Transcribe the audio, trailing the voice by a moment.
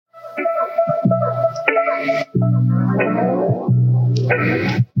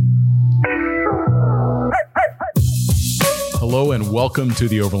and welcome to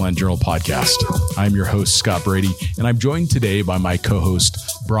the Overland Journal podcast. I'm your host, Scott Brady, and I'm joined today by my co-host,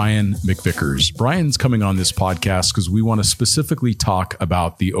 Brian McVickers. Brian's coming on this podcast because we want to specifically talk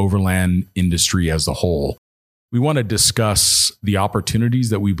about the overland industry as a whole. We want to discuss the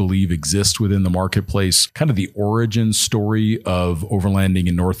opportunities that we believe exist within the marketplace, kind of the origin story of overlanding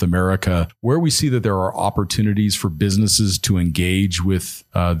in North America, where we see that there are opportunities for businesses to engage with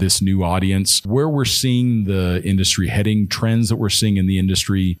this new audience, where we're seeing the industry heading, trends that we're seeing in the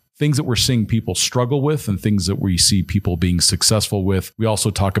industry, things that we're seeing people struggle with, and things that we see people being successful with. We also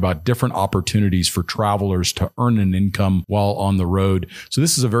talk about different opportunities for travelers to earn an income while on the road. So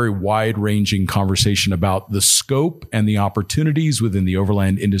this is a very wide-ranging conversation about the scope and the opportunities within the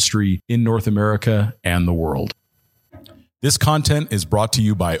overland industry in North America and the world. This content is brought to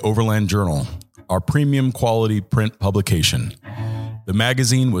you by Overland Journal, our premium quality print publication. The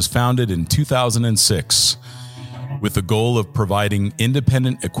magazine was founded in 2006 with the goal of providing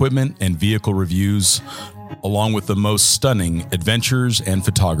independent equipment and vehicle reviews, along with the most stunning adventures and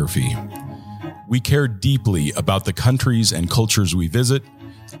photography. We care deeply about the countries and cultures we visit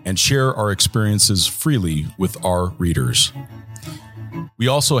and share our experiences freely with our readers. We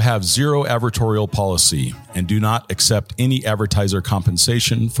also have zero advertorial policy and do not accept any advertiser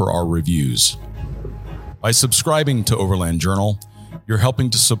compensation for our reviews. By subscribing to Overland Journal, you're helping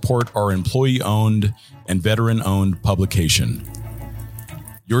to support our employee-owned and veteran-owned publication.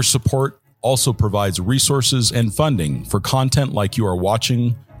 Your support also provides resources and funding for content like you are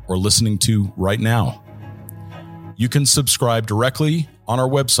watching or listening to right now. You can subscribe directly on our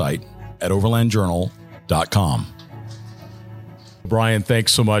website at overlandjournal.com. Brian,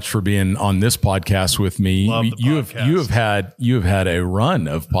 thanks so much for being on this podcast with me. You have had a run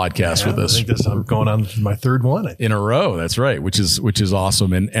of podcasts with us. I think I'm going on my third one in a row. That's right, which is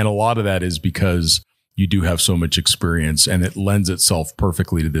awesome, and a lot of that is because you do have so much experience, and it lends itself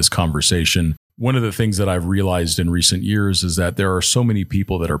perfectly to this conversation. One of the things that I've realized in recent years is that there are so many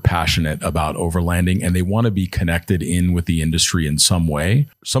people that are passionate about overlanding and they want to be connected in with the industry in some way.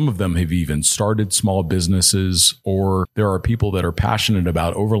 Some of them have even started small businesses, or there are people that are passionate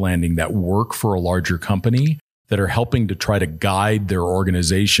about overlanding that work for a larger company that are helping to try to guide their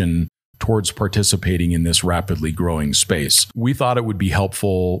organization towards participating in this rapidly growing space. We thought it would be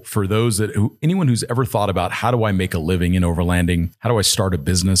helpful for anyone who's ever thought about, how do I make a living in overlanding? How do I start a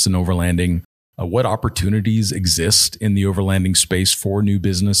business in overlanding? What opportunities exist in the overlanding space for new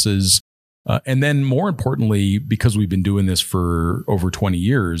businesses? And then more importantly, because we've been doing this for over 20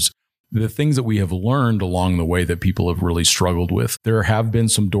 years, the things that we have learned along the way that people have really struggled with. There have been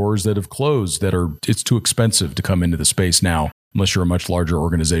some doors that have closed it's too expensive to come into the space now, unless you're a much larger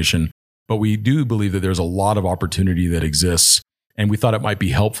organization. But we do believe that there's a lot of opportunity that exists. And we thought it might be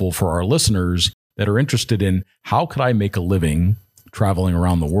helpful for our listeners that are interested in, how could I make a living traveling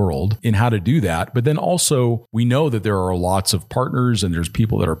around the world, in how to do that. But then also, we know that there are lots of partners and there's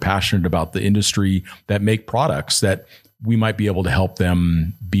people that are passionate about the industry that make products that we might be able to help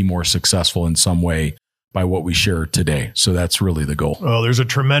them be more successful in some way by what we share today. So that's really the goal. Well, there's a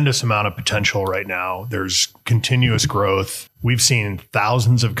tremendous amount of potential right now. There's continuous growth. We've seen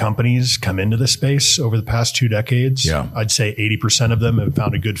thousands of companies come into the space over the past 2 decades. Yeah. I'd say 80% of them have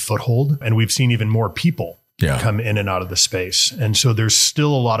found a good foothold. And we've seen even more people come in and out of the space. And so there's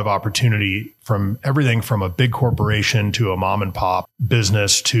still a lot of opportunity, from everything from a big corporation to a mom and pop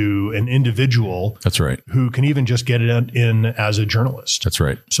business to an individual. That's right. Who can even just get it in as a journalist. That's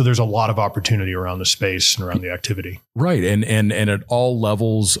right. So there's a lot of opportunity around the space and around the activity. Right. And at all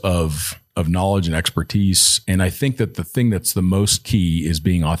levels of knowledge and expertise. And I think that the thing that's the most key is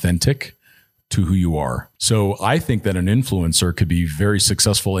being authentic to who you are. So I think that an influencer could be very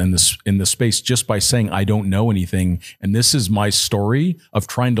successful in the space just by saying, I don't know anything, and this is my story of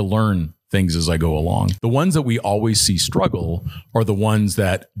trying to learn things as I go along. The ones that we always see struggle are the ones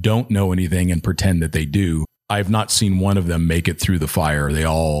that don't know anything and pretend that they do. I've not seen one of them make it through the fire. They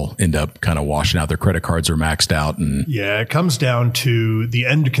all end up kind of washing out. Their credit cards are maxed out. And yeah, it comes down to the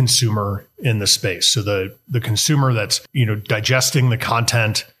end consumer in the space. So the consumer that's, digesting the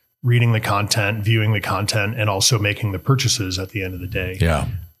content, reading the content, viewing the content, and also making the purchases at the end of the day. Yeah.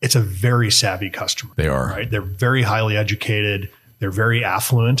 It's a very savvy customer. They are. Right? They're very highly educated. They're very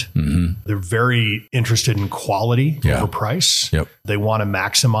affluent. Mm-hmm. They're very interested in quality over price. Yep. They want to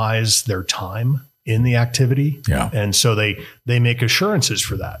maximize their time in the activity. Yeah. And so they make assurances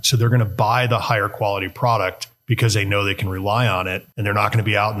for that. So they're going to buy the higher quality product because they know they can rely on it and they're not going to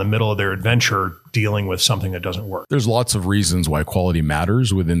be out in the middle of their adventure dealing with something that doesn't work. There's lots of reasons why quality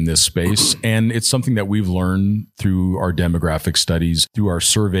matters within this space. And it's something that we've learned through our demographic studies, through our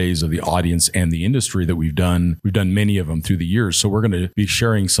surveys of the audience and the industry that we've done. We've done many of them through the years. So we're going to be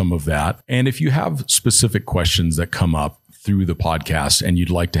sharing some of that. And if you have specific questions that come up through the podcast and you'd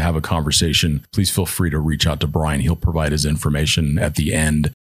like to have a conversation, please feel free to reach out to Brian. He'll provide his information at the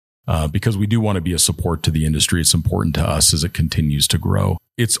end. Because we do want to be a support to the industry. It's important to us as it continues to grow.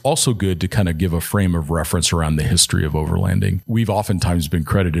 It's also good to kind of give a frame of reference around the history of overlanding. We've oftentimes been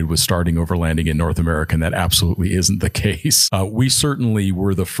credited with starting overlanding in North America, and that absolutely isn't the case. We certainly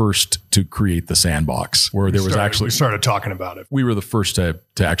were the first to create the sandbox, where we started talking about it. We were the first to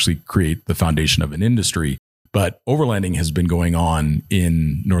actually create the foundation of an industry. But overlanding has been going on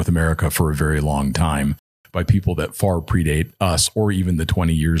in North America for a very long time, by people that far predate us or even the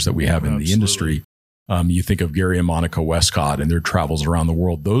 20 years that we have in the industry. You think of Gary and Monica Westcott and their travels around the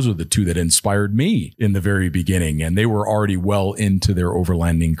world. Those are the two that inspired me in the very beginning, and they were already well into their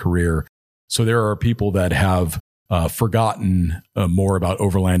overlanding career. So there are people that have forgotten more about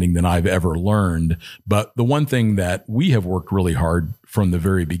overlanding than I've ever learned. But the one thing that we have worked really hard from the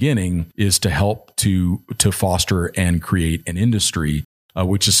very beginning is to help to foster and create an industry,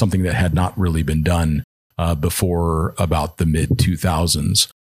 which is something that had not really been done before about the mid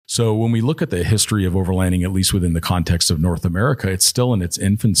 2000s. So when we look at the history of overlanding, at least within the context of North America, it's still in its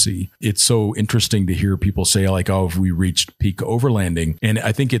infancy. It's so interesting to hear people say like, oh, have we reached peak overlanding? And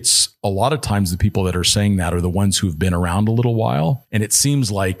I think it's a lot of times the people that are saying that are the ones who've been around a little while. And it seems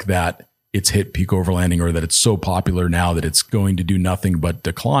like that it's hit peak overlanding, or that it's so popular now that it's going to do nothing but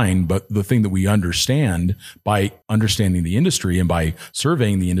decline. But the thing that we understand by understanding the industry and by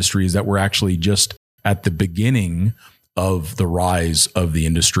surveying the industry is that we're actually just at the beginning of the rise of the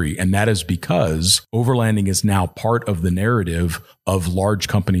industry. And that is because overlanding is now part of the narrative of large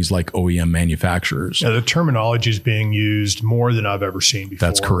companies like OEM manufacturers. Yeah, the terminology is being used more than I've ever seen before.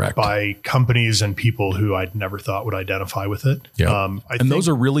 That's correct. By companies and people who I'd never thought would identify with it. Yeah. And those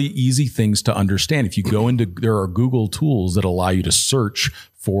are really easy things to understand. If you go into, there are Google tools that allow you to search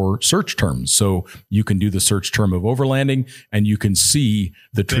for search terms. So you can do the search term of overlanding and you can see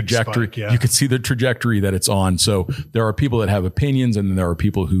the trajectory. Spike, yeah. You can see the trajectory that it's on. So there are people that have opinions, and then there are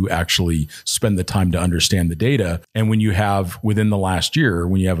people who actually spend the time to understand the data. And when you have, within the last year,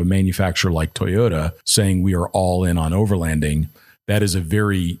 when you have a manufacturer like Toyota saying we are all in on overlanding, that is a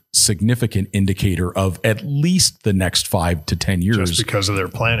very significant indicator of at least the next 5 to 10 years. Just because of their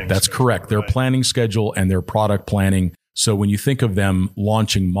planning. That's schedule, correct. Their planning schedule and their product planning. So when you think of them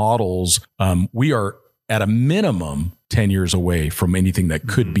launching models, we are at a minimum 10 years away from anything that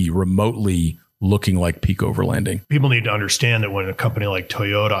could be remotely looking like peak overlanding. People need to understand that when a company like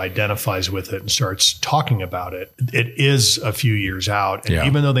Toyota identifies with it and starts talking about it, it is a few years out. And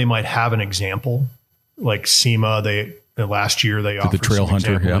even though they might have an example, like SEMA, last year they offered the Trail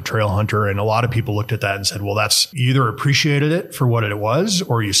Hunter, the Trail Hunter, and a lot of people looked at that and said, well, that's, you either appreciated it for what it was,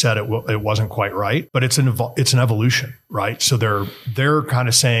 or you said it wasn't quite right. But it's an evolution, right? So they're kind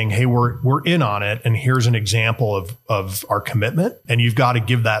of saying, hey, we're in on it, and here's an example of our commitment, and you've got to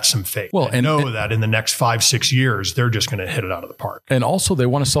give that some faith. Well, and know that in the next 5-6 years they're just going to hit it out of the park. And also, they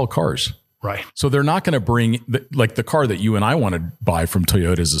want to sell cars. Right. So they're not going to bring the car that you and I want to buy from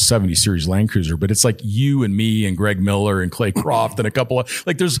Toyota is a 70 series Land Cruiser, but it's like you and me and Greg Miller and Clay Croft and a couple of,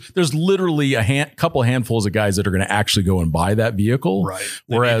 like there's literally a couple handfuls of guys that are going to actually go and buy that vehicle. Right.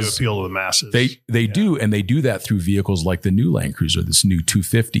 Whereas need to appeal to the masses. They do. And they do that through vehicles like the new Land Cruiser, this new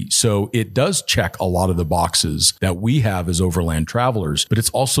 250. So it does check a lot of the boxes that we have as overland travelers, but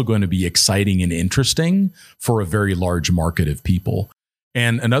it's also going to be exciting and interesting for a very large market of people.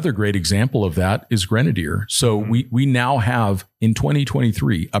 And another great example of that is Grenadier. So we now have in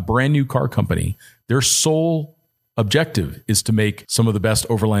 2023 a brand new car company. Their sole objective is to make some of the best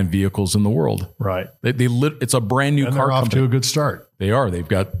overland vehicles in the world. Right. It's a brand new car company. They're off to a good start. They are. They've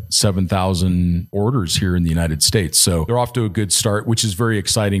got 7,000 orders here in the United States. So they're off to a good start, which is very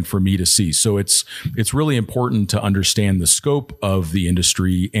exciting for me to see. So it's really important to understand the scope of the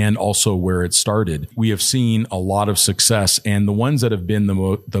industry and also where it started. We have seen a lot of success, and the ones that have been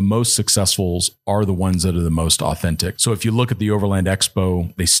the most successful are the ones that are the most authentic. So if you look at the Overland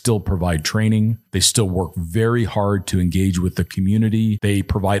Expo, they still provide training. They still work very hard to engage with the community. They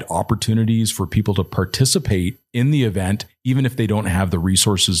provide opportunities for people to participate in the event, even if they don't have the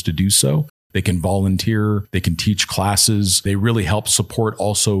resources to do so. They can volunteer, they can teach classes. They really help support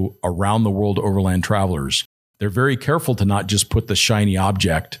also around the world overland travelers. They're very careful to not just put the shiny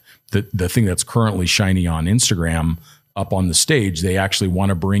object, the thing that's currently shiny on Instagram, up on the stage. They actually want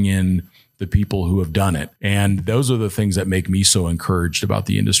to bring in the people who have done it. And those are the things that make me so encouraged about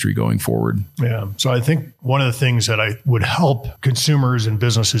the industry going forward. Yeah. So I think one of the things that I would help consumers and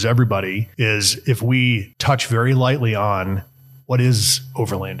businesses, everybody, is if we touch very lightly on what is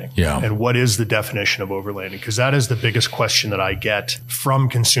overlanding? And what is the definition of overlanding? Because that is the biggest question that I get from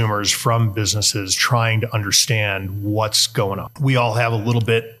consumers, from businesses trying to understand what's going on. We all have a little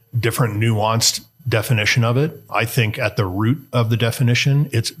bit different nuanced definition of it. I think at the root of the definition,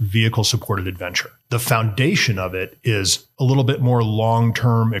 it's vehicle supported adventure. The foundation of it is a little bit more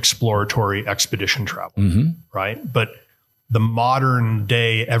long-term exploratory expedition travel, right? But the modern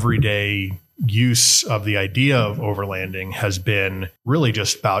day, everyday use of the idea of overlanding has been really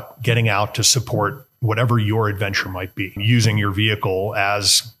just about getting out to support whatever your adventure might be, using your vehicle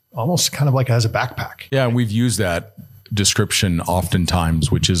as almost kind of like as a backpack. Yeah, and we've used that description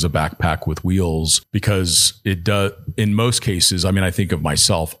oftentimes, which is a backpack with wheels, because it does, in most cases, I mean, I think of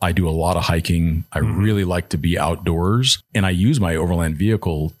myself, I do a lot of hiking. I really like to be outdoors, and I use my overland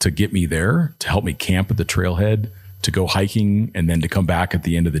vehicle to get me there, to help me camp at the trailhead, to go hiking, and then to come back at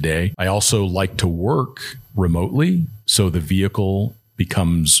the end of the day. I also like to work remotely. So the vehicle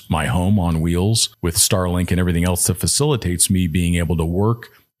becomes my home on wheels with Starlink and everything else that facilitates me being able to work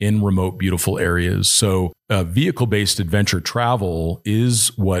in remote, beautiful areas. So vehicle-based adventure travel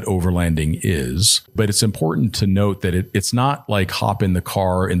is what overlanding is, but it's important to note that it's not like hop in the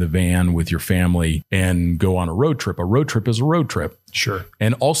car, in the van with your family and go on a road trip. A road trip is a road trip. Sure.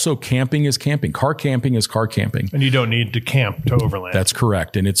 And also camping is camping. Car camping is car camping. And you don't need to camp to overland. That's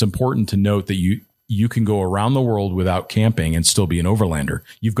correct. And it's important to note that you can go around the world without camping and still be an overlander.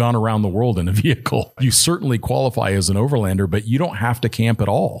 You've gone around the world in a vehicle. You certainly qualify as an overlander, but you don't have to camp at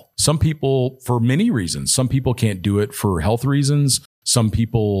all. Some people, for many reasons, some people can't do it for health reasons. Some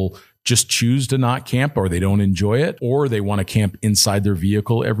people just choose to not camp, or they don't enjoy it, or they want to camp inside their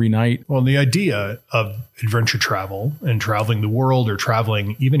vehicle every night. Well, the idea of adventure travel and traveling the world, or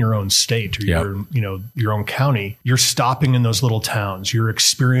traveling even your own state or your own county, you're stopping in those little towns. You're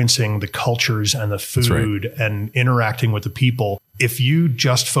experiencing the cultures and the food and interacting with the people. If you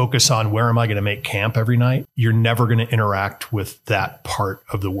just focus on where am I going to make camp every night, you're never going to interact with that part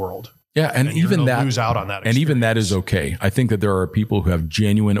of the world. Yeah, and even that lose out on that experience. And even that is okay. I think that there are people who have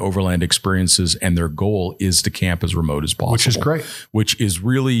genuine overland experiences, and their goal is to camp as remote as possible, which is great. Which is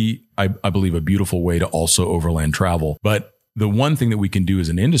really, I believe, a beautiful way to also overland travel. But the one thing that we can do as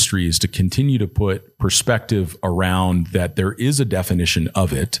an industry is to continue to put perspective around that there is a definition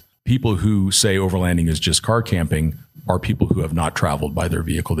of it. People who say overlanding is just car camping are people who have not traveled by their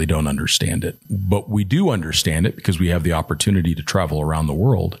vehicle. They don't understand it. But we do understand it because we have the opportunity to travel around the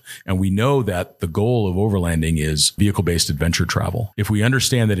world. And we know that the goal of overlanding is vehicle-based adventure travel. If we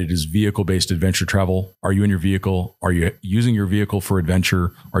understand that it is vehicle-based adventure travel, are you in your vehicle? Are you using your vehicle for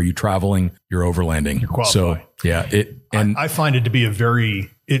adventure? Are you traveling? You're overlanding. You're qualified. So yeah, I find it to be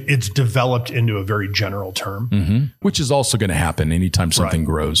it's developed into a very general term, which is also going to happen anytime something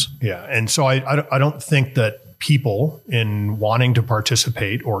grows. Yeah. And so I don't think that people in wanting to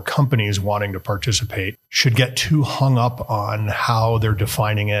participate, or companies wanting to participate, should get too hung up on how they're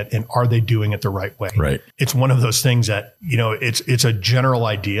defining it and are they doing it the right way. Right. It's one of those things that, it's a general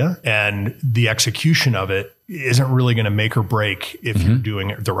idea, and the execution of it isn't really going to make or break if you're doing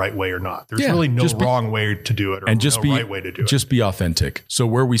it the right way or not. There's really no wrong way to do it, or right way to do it. Just be authentic. So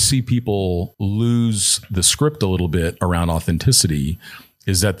where we see people lose the script a little bit around authenticity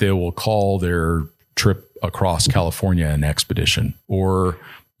is that they will call their trip across California an expedition, or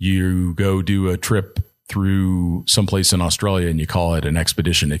you go do a trip through someplace in Australia and you call it an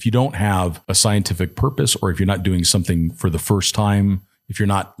expedition. If you don't have a scientific purpose, or if you're not doing something for the first time, if you're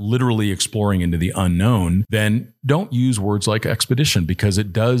not literally exploring into the unknown, then don't use words like expedition, because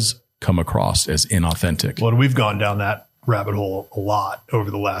it does come across as inauthentic. Well, we've gone down that rabbit hole a lot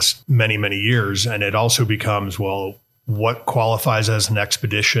over the last many, many years. And it also becomes, well, what qualifies as an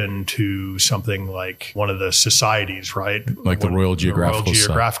expedition to something like one of the societies, right? Like the Royal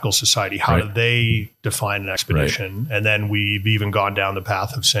Geographical Society. How do they define an expedition? Right. And then we've even gone down the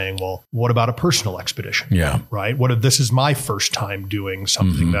path of saying, well, what about a personal expedition? Yeah. Right. What if this is my first time doing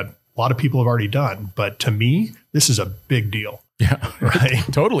something that a lot of people have already done, but to me, this is a big deal. Yeah. Right.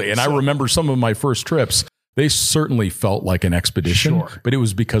 Totally. And I remember some of my first trips, they certainly felt like an expedition, but it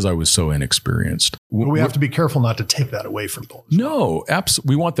was because I was so inexperienced. We have to be careful not to take that away from people. No,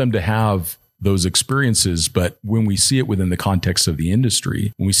 absolutely. We want them to have those experiences, but when we see it within the context of the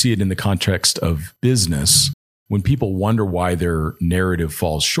industry, when we see it in the context of business, when people wonder why their narrative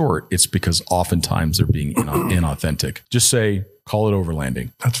falls short, it's because oftentimes they're being inauthentic. Just say, call it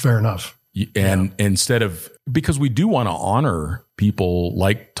overlanding. That's fair enough. And instead of, because we do want to honor people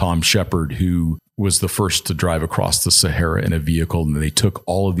like Tom Shepard, who was the first to drive across the Sahara in a vehicle. And they took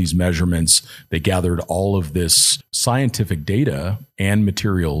all of these measurements. They gathered all of this scientific data and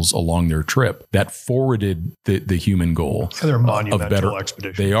materials along their trip that forwarded the human goal. They're monumental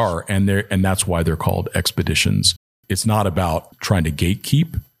expeditions. They are. And that's why they're called expeditions. It's not about trying to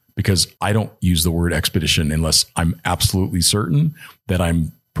gatekeep, because I don't use the word expedition unless I'm absolutely certain that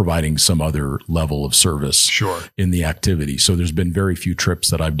I'm providing some other level of service in the activity. So there's been very few trips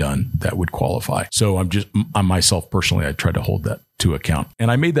that I've done that would qualify. So I'm myself personally, I try to hold that to account. And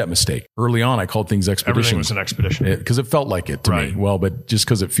I made that mistake. Early on, I called things expeditions. Everything was an expedition. Because it felt like it to me. Well, but just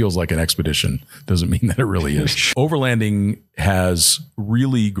because it feels like an expedition doesn't mean that it really is. Overlanding has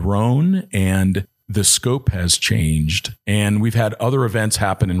really grown, and the scope has changed. And we've had other events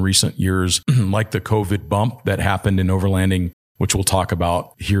happen in recent years, like the COVID bump that happened in overlanding, which we'll talk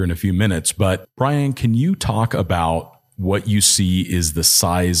about here in a few minutes. But Brian, can you talk about what you see is the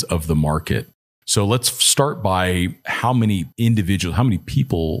size of the market? So let's start by how many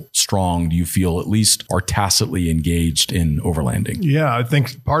people strong do you feel at least are tacitly engaged in overlanding? Yeah, I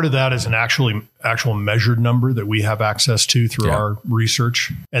think part of that is an actual measured number that we have access to through our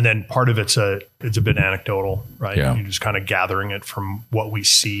research. And then part of it's a bit anecdotal, right? Yeah. You're just kind of gathering it from what we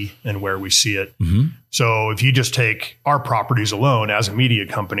see and where we see it. Mm-hmm. So if you just take our properties alone as a media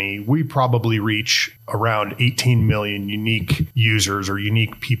company, we probably reach around 18 million unique users or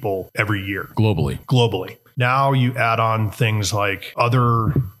unique people every year. Globally. Now you add on things like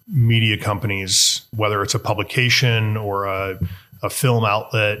other media companies, whether it's a publication or a film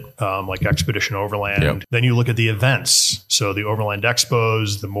outlet like Expedition Overland. Yep. Then you look at the events. So the Overland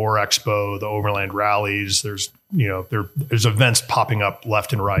Expos, the More Expo, the Overland Rallies. There's events popping up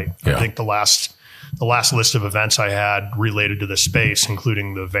left and right. Yeah. I think the last list of events I had related to the space,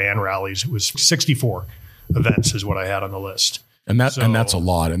 including the van rallies, it was 64 events is what I had on the list. And that's a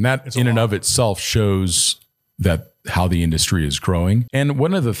lot. And that in and of itself shows that how the industry is growing. And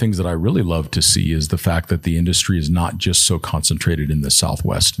one of the things that I really love to see is the fact that the industry is not just so concentrated in the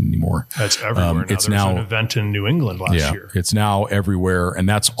Southwest anymore. That's everywhere. There was an event in New England last year. It's now everywhere, and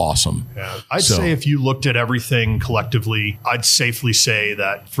that's awesome. Yeah. I'd say if you looked at everything collectively, I'd safely say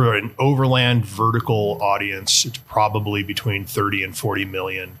that for an overland vertical audience, it's probably between 30 and 40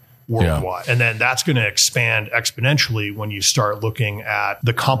 million worldwide. Yeah. And then that's going to expand exponentially when you start looking at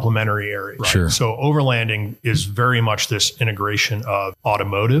the complementary area. Right? Sure. So overlanding is very much this integration of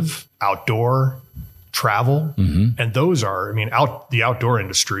automotive, outdoor, travel. Mm-hmm. And those are, the outdoor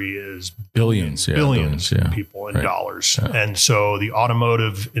industry is billions of people in dollars. Yeah. And so the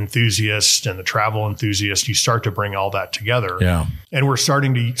automotive enthusiast and the travel enthusiast, you start to bring all that together. Yeah. And we're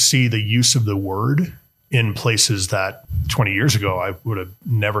starting to see the use of the word in places that 20 years ago, I would have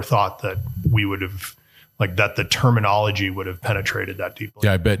never thought that we would have, that the terminology would have penetrated that deeply.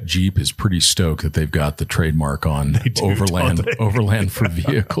 Yeah, I bet Jeep is pretty stoked that they've got the trademark on Overland for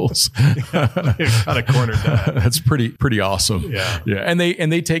vehicles. They've kind of cornered that. That's pretty awesome. Yeah. And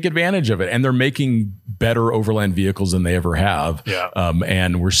they take advantage of it, and they're making better overland vehicles than they ever have. Yeah.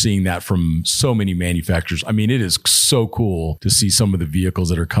 And we're seeing that from so many manufacturers. It is so cool to see some of the vehicles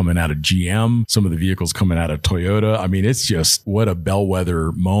that are coming out of GM, some of the vehicles coming out of Toyota. It's just what a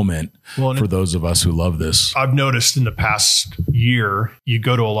bellwether moment for those of us who love this. I've noticed in the past year, you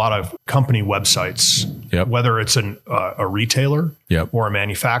go to a lot of company websites, whether it's a retailer or a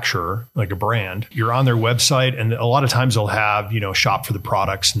manufacturer, like a brand, you're on their website, and a lot of times they'll have, shop for the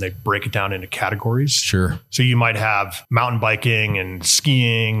products, and they break it down into categories. Sure. So you might have mountain biking and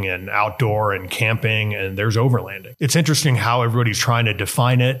skiing and outdoor and camping, and there's overlanding. It's interesting how everybody's trying to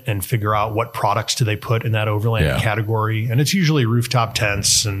define it and figure out what products do they put in that overlanding category. And it's usually rooftop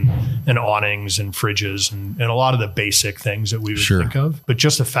tents and awnings and fridges and a lot of the basic things that we would think of. But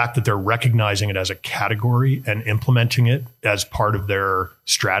just the fact that they're recognizing it as a category and implementing it as part of their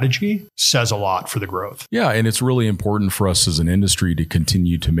strategy says a lot for the growth. Yeah. And it's really important for us as an industry to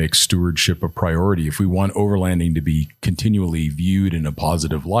continue to make stewardship a priority. If we want overlanding to be continually viewed in a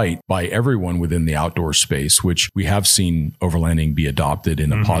positive light by everyone within the outdoor space, which we have seen overlanding be adopted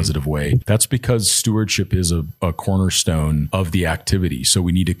in a positive way, that's because stewardship is a cornerstone of the activity. So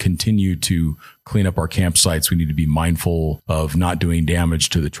we need to continue to clean up our campsites. We need to be mindful of not doing damage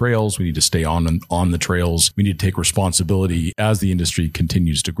to the trails. We need to stay on the trails. We need to take responsibility as the industry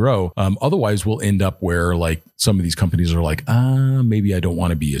continues to grow. Otherwise, we'll end up where some of these companies are maybe I don't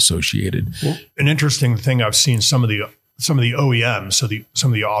want to be associated. Well, an interesting thing I've seen some of the some of the OEMs,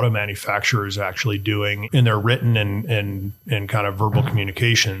 some of the auto manufacturers actually doing in their written and kind of verbal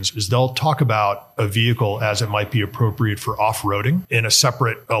communications is they'll talk about a vehicle as it might be appropriate for off-roading. In a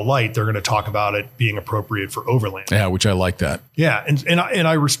separate light, they're going to talk about it being appropriate for overland. Yeah, which I like that. Yeah, and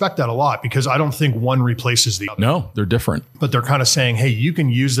I respect that a lot because I don't think one replaces the other. No, they're different. But they're kind of saying, hey, you can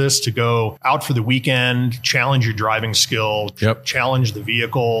use this to go out for the weekend, challenge your driving skill, challenge the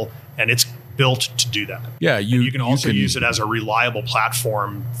vehicle, and it's built to do that. Yeah, you can also use it as a reliable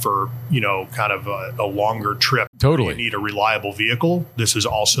platform for, kind of a longer trip. Totally. You need a reliable vehicle.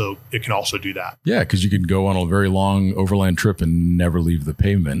 It can also do that. Yeah, because you can go on a very long overland trip and never leave the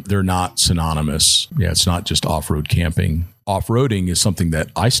pavement. They're not synonymous. Yeah, it's not just off-road camping. Off-roading is something that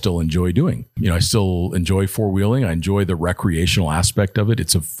I still enjoy doing. I still enjoy four-wheeling. I enjoy the recreational aspect of it.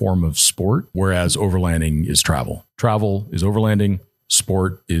 It's a form of sport, whereas overlanding is travel. Travel is overlanding.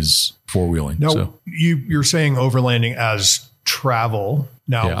 Sport is four-wheeling. No, you're saying overlanding as travel.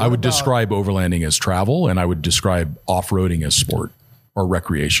 Now, I would describe overlanding as travel, and I would describe off-roading as sport or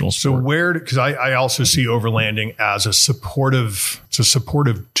recreational sport. So because I also see overlanding as a supportive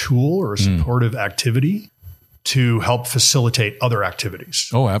tool or a supportive activity to help facilitate other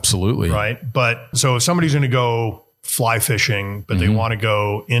activities. Oh, absolutely. Right. But so if somebody's going to go fly fishing, but they want to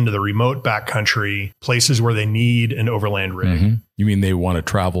go into the remote backcountry, places where they need an overland rig. You mean they want to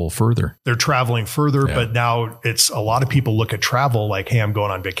travel further? They're traveling further, but now it's a lot of people look at travel like, hey, I'm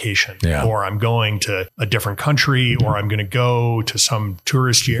going on vacation or I'm going to a different country or I'm going to go to some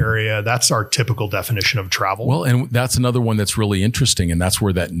touristy area. That's our typical definition of travel. Well, and that's another one that's really interesting. And that's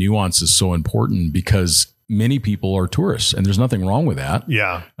where that nuance is so important because many people are tourists and there's nothing wrong with that.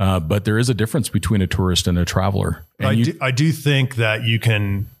 Yeah. But there is a difference between a tourist and a traveler. And I do think that you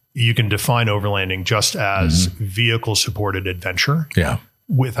can define overlanding just as vehicle supported adventure. Yeah.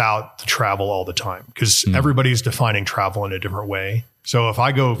 Without the travel all the time. Because everybody's defining travel in a different way. So if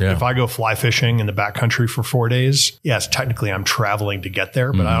I go fly fishing in the backcountry for 4 days, yes, technically I'm traveling to get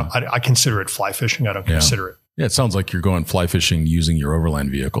there, but I consider it fly fishing. I don't consider it. Yeah, it sounds like you're going fly fishing using your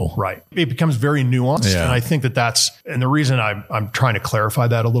overland vehicle. Right. It becomes very nuanced. Yeah. And I think and the reason I'm trying to clarify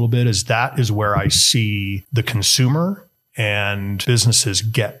that a little bit is that is where I see the consumer and businesses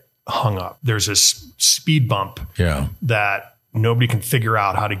get hung up. There's this speed bump that nobody can figure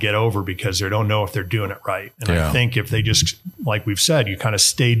out how to get over because they don't know if they're doing it right. And I think if they just, like we've said, you kind of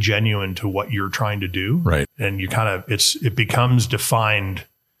stay genuine to what you're trying to do. Right. And you kind of, it becomes defined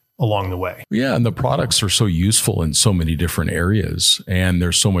along the way. Yeah. And the products are so useful in so many different areas and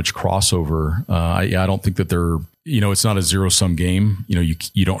there's so much crossover. I don't think that they're, it's not a zero sum game.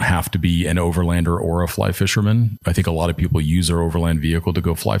 You don't have to be an overlander or a fly fisherman. I think a lot of people use their overland vehicle to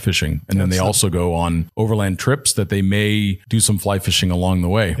go fly fishing. And then they also go on overland trips that they may do some fly fishing along the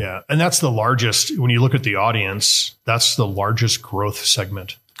way. Yeah. And that's the largest, when you look at the audience, that's the largest growth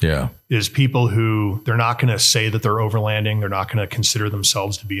segment. Yeah. Is people who they're not going to say that they're overlanding. They're not going to consider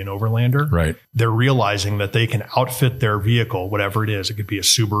themselves to be an overlander. Right. They're realizing that they can outfit their vehicle, whatever it is. It could be a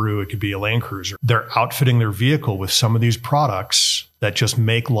Subaru. It could be a Land Cruiser. They're outfitting their vehicle with some of these products that just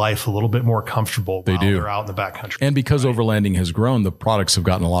make life a little bit more comfortable while they're out in the backcountry. And because overlanding has grown, the products have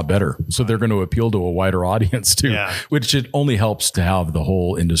gotten a lot better. So they're going to appeal to a wider audience too, which it only helps to have the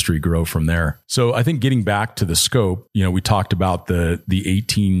whole industry grow from there. So I think getting back to the scope, we talked about the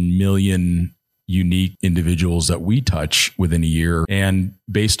 18 million unique individuals that we touch within a year. And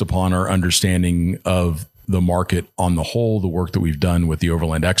based upon our understanding of the market on the whole, the work that we've done with the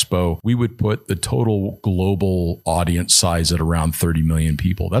Overland Expo, we would put the total global audience size at around 30 million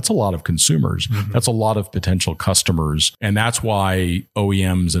people. That's a lot of consumers. That's a lot of potential customers. And that's why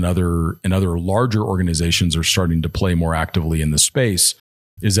OEMs and other larger organizations are starting to play more actively in the space,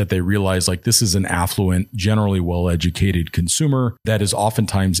 is that they realize like this is an affluent, generally well-educated consumer that is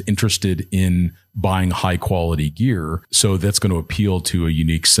oftentimes interested in buying high quality gear. So that's going to appeal to a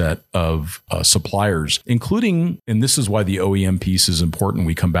unique set of suppliers, including, and this is why the OEM piece is important.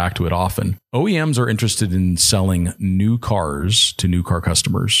 We come back to it often. OEMs are interested in selling new cars to new car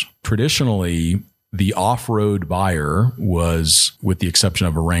customers. Traditionally, the off-road buyer was, with the exception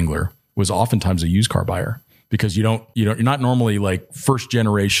of a Wrangler, was oftentimes a used car buyer. Because you're not normally like first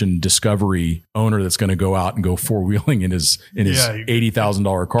generation Discovery owner that's going to go out and go four wheeling in his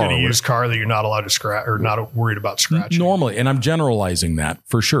 $80,000 car. Get a used car that you're not allowed to scratch or not worried about scratching. Normally, and I'm generalizing that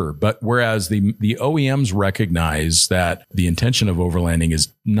for sure. But whereas the OEMs recognize that the intention of overlanding is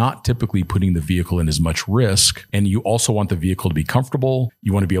not typically putting the vehicle in as much risk, and you also want the vehicle to be comfortable.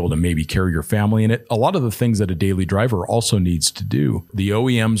 You want to be able to maybe carry your family in it. A lot of the things that a daily driver also needs to do. The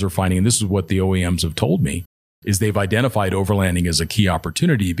OEMs are finding, and this is what the OEMs have told me, is they've identified overlanding as a key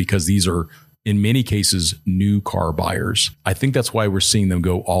opportunity because these are in many cases, new car buyers. I think that's why we're seeing them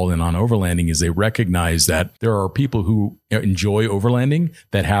go all in on overlanding, is they recognize that there are people who enjoy overlanding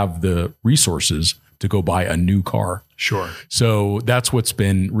that have the resources to go buy a new car. Sure. So that's what's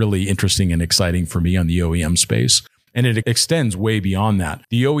been really interesting and exciting for me on the OEM space. And it extends way beyond that.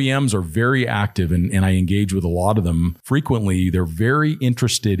 The OEMs are very active, and I engage with a lot of them frequently. They're very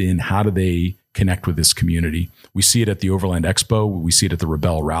interested in how do they connect with this community. We see it at the Overland Expo. We see it at the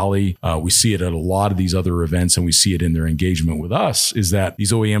Rebel Rally. We see it at a lot of these other events, and we see it in their engagement with us, is that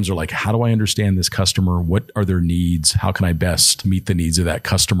these OEMs are like, how do I understand this customer? What are their needs? How can I best meet the needs of that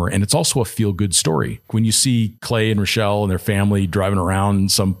customer? And it's also a feel-good story. When you see Clay and Rochelle and their family driving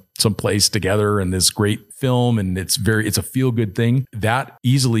around some place together and this great film, and it's a feel-good thing, that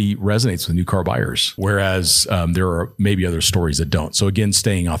easily resonates with new car buyers. Whereas there are maybe other stories that don't. So again,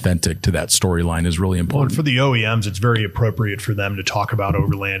 staying authentic to that storyline is really important. Well, for the OEMs, it's very appropriate for them to talk about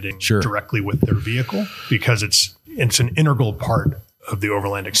overlanding directly with their vehicle, because it's an integral part of the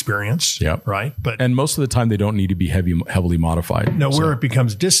overland experience. Yep. Right. And most of the time they don't need to be heavily modified. No, where it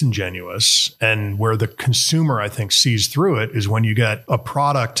becomes disingenuous and where the consumer, I think, sees through it is when you get a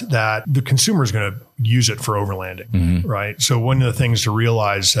product that the consumer is going to use it for overlanding. Right. So one of the things to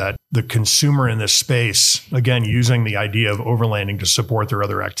realize that the consumer in this space, again, using the idea of overlanding to support their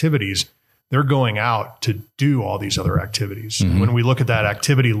other activities, they're going out to do all these other activities. When we look at that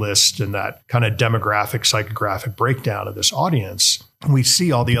activity list and that kind of demographic, psychographic breakdown of this audience, we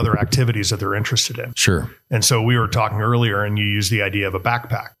see all the other activities that they're interested in. Sure. And so we were talking earlier, and you used the idea of a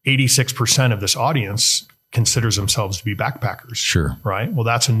backpack. 86% of this audience considers themselves to be backpackers. Sure. Right. Well,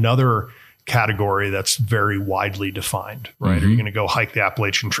 that's another category that's very widely defined, right? Are you going to go hike the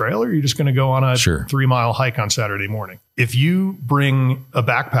Appalachian Trail, or are you just going to go on a 3-mile hike on Saturday morning? If you bring a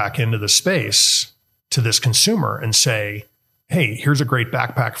backpack into the space to this consumer and say, hey, here's a great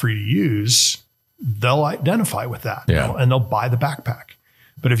backpack for you to use, they'll identify with that and they'll buy the backpack.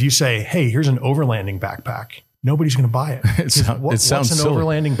 But if you say, hey, here's an overlanding backpack, nobody's going to buy it. It sounds what's an silly.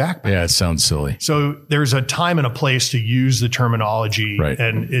 Overlanding backpack? Yeah, it sounds silly. So there's a time and a place to use the terminology,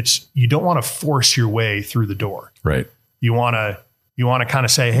 and you don't want to force your way through the door. Right. You want to kind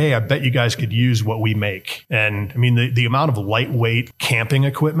of say, hey, I bet you guys could use what we make. And I mean, the amount of lightweight camping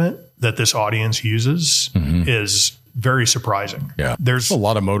equipment that this audience uses is very surprising. Yeah. There's a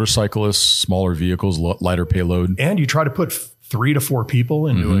lot of motorcyclists, smaller vehicles, lighter payload. And you try to put 3 to 4 people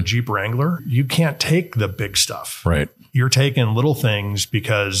into a Jeep Wrangler, you can't take the big stuff. Right. You're taking little things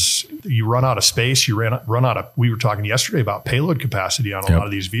because you run out of space. You run out of, we were talking yesterday about payload capacity on a lot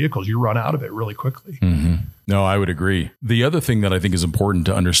of these vehicles. You run out of it really quickly. No, I would agree. The other thing that I think is important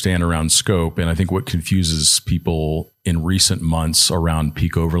to understand around scope, and I think what confuses people in recent months around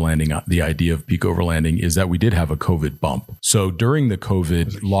peak overlanding, the idea of peak overlanding, is that we did have a COVID bump. So during the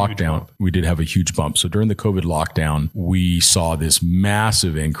COVID lockdown, we did have a huge bump. So during the COVID lockdown, we saw this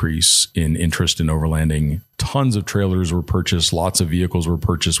massive increase in interest in overlanding. Tons of trailers were purchased. Lots of vehicles were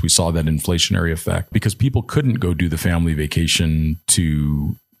purchased. We saw that inflationary effect because people couldn't go do the family vacation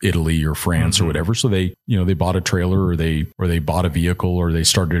to Italy or France or whatever. So they bought a trailer or they bought a vehicle, or they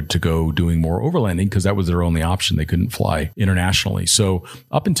started to go doing more overlanding because that was their only option. They couldn't fly internationally. So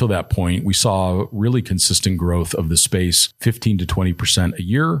up until that point, we saw really consistent growth of the space, 15 to 20% a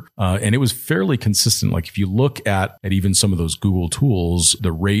year. And it was fairly consistent. Like if you look at even some of those Google tools,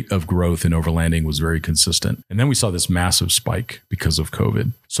 the rate of growth in overlanding was very consistent. And then we saw this massive spike because of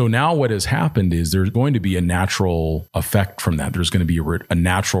COVID. So now what has happened is there's going to be a natural effect from that. There's going to be a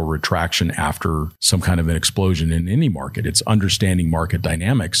natural retraction after some kind of an explosion in any market. It's understanding market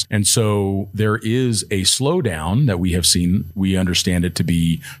dynamics. And so there is a slowdown that we have seen. We understand it to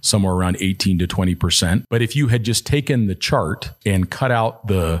be somewhere around 18 to 20%. But if you had just taken the chart and cut out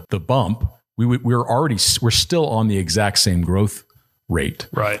the bump, we're still on the exact same growth rate.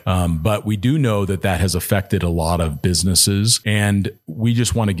 Right. But we do know that has affected a lot of businesses, and we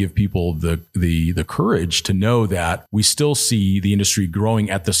just want to give people the courage to know that we still see the industry growing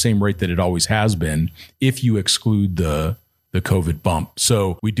at the same rate that it always has been if you exclude the COVID bump.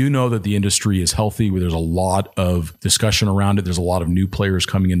 So we do know that the industry is healthy. There's a lot of discussion around it. There's a lot of new players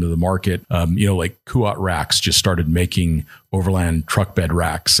coming into the market. Like Kuat Racks just started making overland truck bed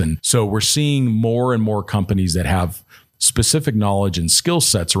racks. And so we're seeing more and more companies that have specific knowledge and skill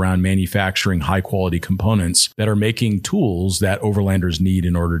sets around manufacturing high quality components that are making tools that overlanders need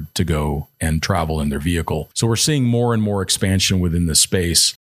in order to go and travel in their vehicle. So we're seeing more and more expansion within the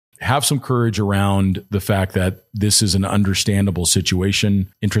space. Have some courage around the fact that this is an understandable situation.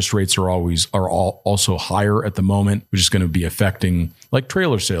 Interest rates are also higher at the moment, which is going to be affecting like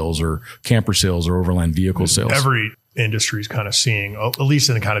trailer sales or camper sales or overland vehicle sales. industry is kind of seeing, at least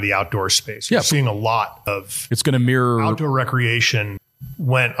in the kind of the outdoor space. We're seeing a lot of it's going to mirror outdoor recreation.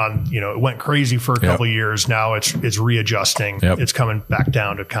 It went crazy for a couple of years. Now it's readjusting. It's coming back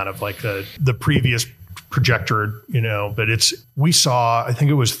down to kind of like the previous projector, but we saw, I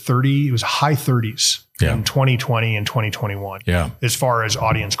think it was high 30s in 2020 and 2021. As far as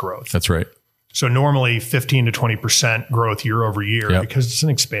audience growth. That's right. So normally 15 to 20% growth year over year because it's an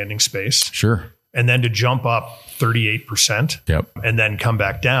expanding space. Sure. And then to jump up 38% and then come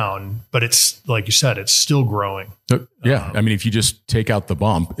back down. But it's like you said, it's still growing. I mean, if you just take out the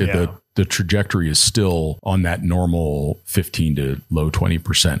bump, the trajectory is still on that normal 15 to low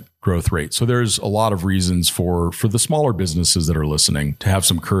 20% growth rate. So there's a lot of reasons for the smaller businesses that are listening to have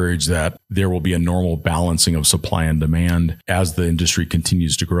some courage that there will be a normal balancing of supply and demand. As the industry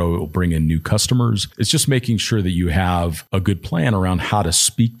continues to grow, it will bring in new customers. It's just making sure that you have a good plan around how to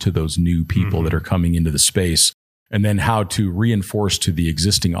speak to those new people that are coming into the space, and then how to reinforce to the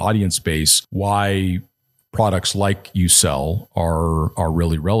existing audience base why products like you sell are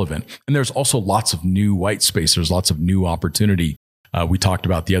really relevant. And there's also lots of new white space. There's lots of new opportunity. We talked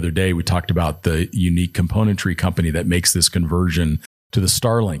about the other day, the unique componentry company that makes this conversion to the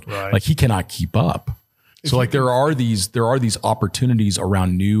Starlink. Right. Like he cannot keep up. So like there are these opportunities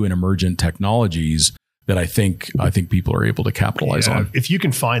around new and emergent technologies that I think people are able to capitalize on. If you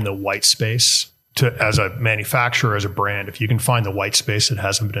can find the white space as a manufacturer, as a brand, if you can find the white space that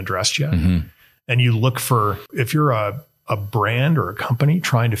hasn't been addressed yet, and you look for, if you're a brand or a company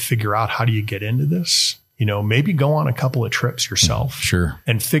trying to figure out how do you get into this, maybe go on a couple of trips yourself. Sure.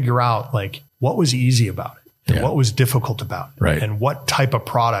 And figure out like what was easy about it and what was difficult about it. Right. And what type of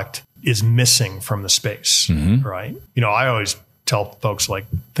product is missing from the space. Right. I always tell folks, like,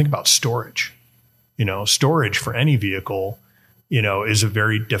 think about storage. Storage for any vehicle, is a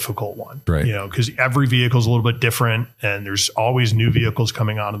very difficult one. Right. Because every vehicle is a little bit different and there's always new vehicles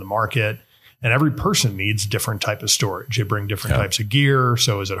coming onto the market. And every person needs different type of storage. They bring different types of gear.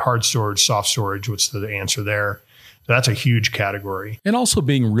 So is it hard storage, soft storage? What's the answer there? So that's a huge category. And also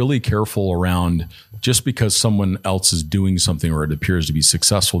being really careful around, just because someone else is doing something or it appears to be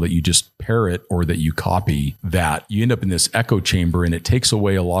successful, that you just parrot or that you copy that. You end up in this echo chamber and it takes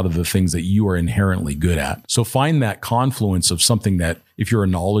away a lot of the things that you are inherently good at. So find that confluence of something that, if you're a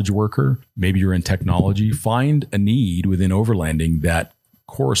knowledge worker, maybe you're in technology, find a need within Overlanding that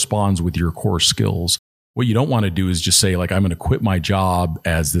corresponds with your core skills. What you don't want to do is just say, like, I'm going to quit my job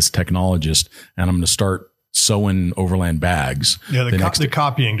as this technologist and I'm going to start sewing Overland bags. Yeah, the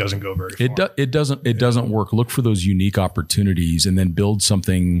copying doesn't go very far. It doesn't work. Look for those unique opportunities and then build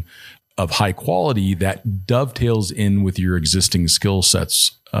something of high quality that dovetails in with your existing skill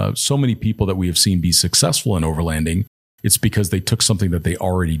sets. So many people that we have seen be successful in Overlanding, it's because they took something that they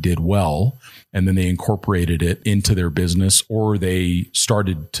already did well and then they incorporated it into their business, or they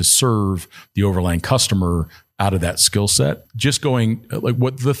started to serve the Overland customer out of that skill set. Just going, like,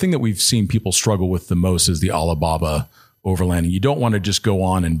 the thing that we've seen people struggle with the most is the Alibaba Overlanding. You don't want to just go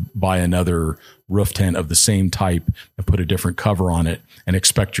on and buy another roof tent of the same type and put a different cover on it and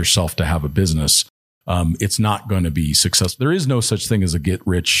expect yourself to have a business. It's not going to be successful. There is no such thing as a get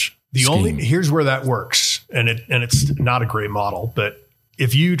rich scheme. Here's where that works. And it's not a great model, but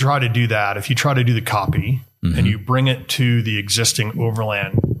if you try to do that, if you try to do the copy and you bring it to the existing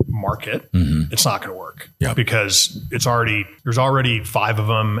Overland market, it's not going to work because there's already 5 of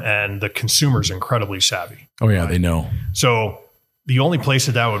them and the consumer's incredibly savvy. Oh yeah. Right? They know. So the only place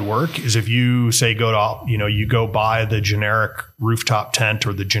that would work is if you say, you go buy the generic rooftop tent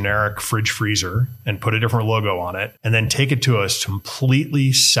or the generic fridge freezer and put a different logo on it and then take it to a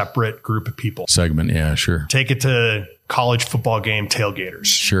completely separate group of people. Segment. Yeah, sure. Take it to college football game tailgaters.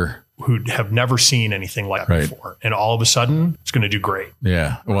 Sure. Who have never seen anything like that before. And all of a sudden it's going to do great.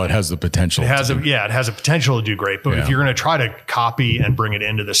 Yeah. Well, it has the potential. It has a potential to do great. But if you're going to try to copy and bring it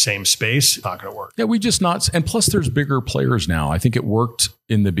into the same space, it's not going to work. Yeah. And plus there's bigger players now. I think it worked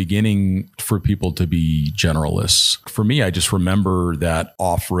in the beginning for people to be generalists. For me, I just remember that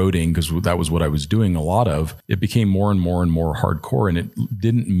off-roading, because that was what I was doing a lot of, it became more and more and more hardcore, and it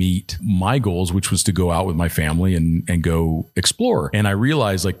didn't meet my goals, which was to go out with my family and go explore. And I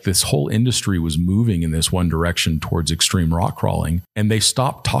realized, like, this whole industry was moving in this one direction towards extreme rock crawling. And they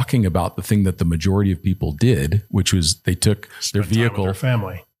stopped talking about the thing that the majority of people did, which was they took their vehicle, their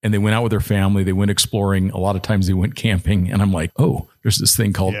family, and they went out with their family. They went exploring. A lot of times they went camping. And I'm like, oh, there's this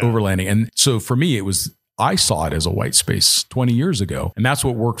thing called overlanding. And so for me, I saw it as a white space 20 years ago. And that's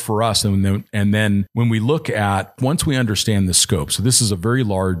what worked for us. And then when we look at, once we understand the scope, so this is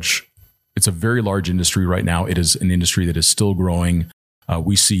it's a very large industry right now. It is an industry that is still growing.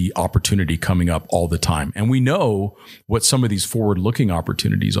 We see opportunity coming up all the time. And we know what some of these forward-looking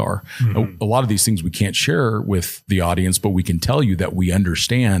opportunities are. A lot of these things we can't share with the audience, but we can tell you that we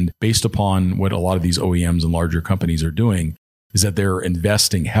understand based upon what a lot of these OEMs and larger companies are doing, is that they're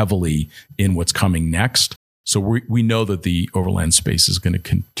investing heavily in what's coming next. So we know that the Overland space is going to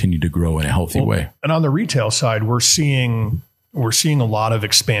continue to grow in a healthy way. And on the retail side, we're seeing a lot of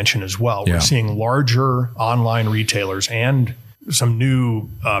expansion as well. We're seeing larger online retailers and some new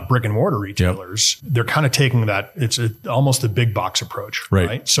brick and mortar retailers. They're kind of taking that. It's almost a big box approach,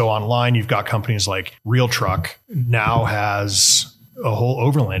 right? So online, you've got companies like Real Truck now has a whole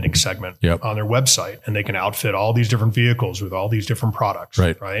overlanding segment on their website, and they can outfit all these different vehicles with all these different products,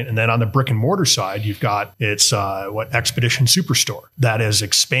 right? And then on the brick and mortar side, you've got Expedition Superstore that is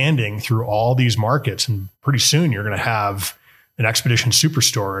expanding through all these markets, and pretty soon you're going to have an Expedition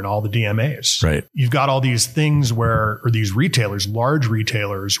Superstore in all the DMAs. Right. You've got all these things or these retailers, large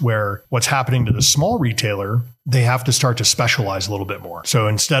retailers, where what's happening to the small retailer, they have to start to specialize a little bit more. So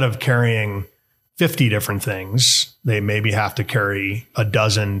instead of carrying 50 different things, they maybe have to carry a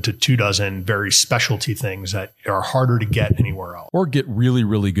dozen to 24 very specialty things that are harder to get anywhere else. Or get really,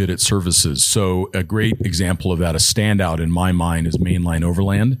 really good at services. So a great example of that, a standout in my mind, is Mainline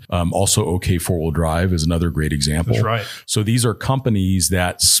Overland. Also, OK Four-Wheel Drive is another great example. That's right. So these are companies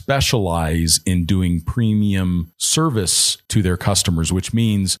that specialize in doing premium service to their customers, which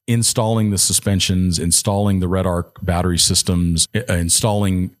means installing the suspensions, installing the Red Arc battery systems,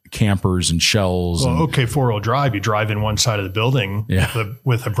 installing campers and shells. Well, OK Four-Wheel Drive, you drive in one side of the building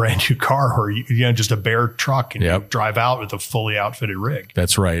with a brand new car, or just a bare truck, and you drive out with a fully outfitted rig.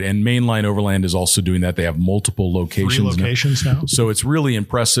 That's right. And Mainline Overland is also doing that. They have multiple locations. 3 locations now. So it's really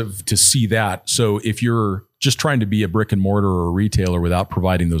impressive to see that. So if you're just trying to be a brick and mortar or a retailer without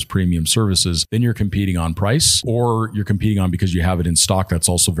providing those premium services, then you're competing on price, or you're competing on because you have it in stock. That's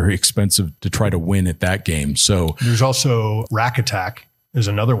also very expensive to try to win at that game. So there's also Rack Attack is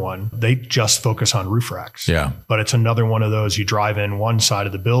another one. They just focus on roof racks. Yeah. But it's another one of those, you drive in one side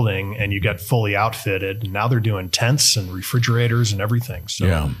of the building and you get fully outfitted. And now they're doing tents and refrigerators and everything.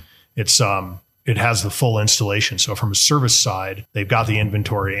 So it has the full installation. So from a service side, they've got the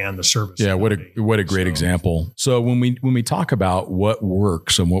inventory and the service. Yeah. What a great example. So when we talk about what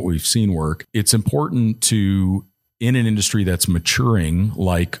works and what we've seen work, it's important to, in an industry that's maturing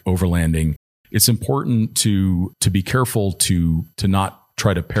like overlanding, it's important to be careful to not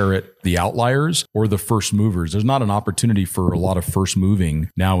try to parrot the outliers or the first movers. There's not an opportunity for a lot of first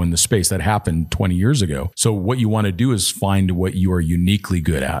moving now in the space. That happened 20 years ago. So what you want to do is find what you are uniquely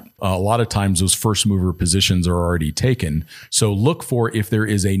good at. A lot of times those first mover positions are already taken. So look for if there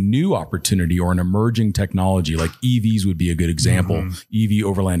is a new opportunity or an emerging technology, like EVs would be a good example. EV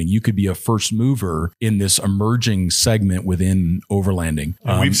overlanding. You could be a first mover in this emerging segment within overlanding.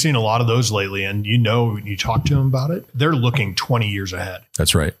 And we've seen a lot of those lately. And when you talk to them about it, they're looking 20 years ahead.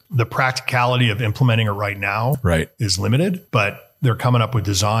 That's right. The practicality of implementing it right now is limited, but they're coming up with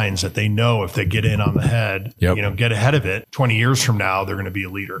designs that they know if they get in on the head, get ahead of it, 20 years from now, they're going to be a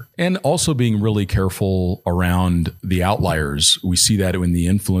leader. And also being really careful around the outliers. We see that in the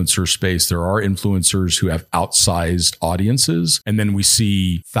influencer space. There are influencers who have outsized audiences, and then we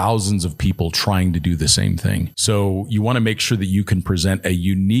see thousands of people trying to do the same thing. So you want to make sure that you can present a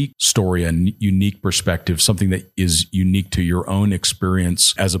unique story, a unique perspective, something that is unique to your own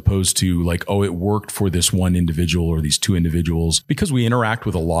experience, as opposed to like, oh, it worked for this one individual or these two individuals. Because we interact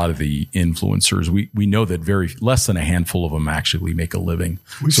with a lot of the influencers, we know that less than a handful of them actually make a living.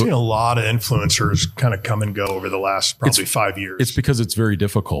 We've seen a lot of influencers kind of come and go over the last probably 5 years. It's because it's very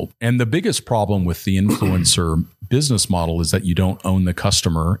difficult. And the biggest problem with the influencer business model is that you don't own the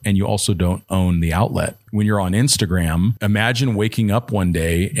customer and you also don't own the outlet. When you're on Instagram, imagine waking up one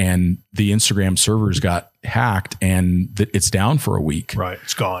day and the Instagram servers got hacked and it's down for a week. Right.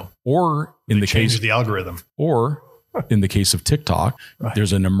 It's gone. Or in the case of the algorithm. Or in the case of TikTok,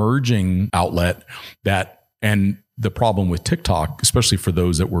 there's an emerging outlet and the problem with TikTok, especially for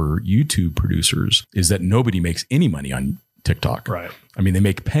those that were YouTube producers, is that nobody makes any money on TikTok. Right. I mean, they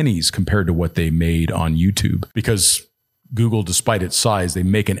make pennies compared to what they made on YouTube because Google, despite its size, they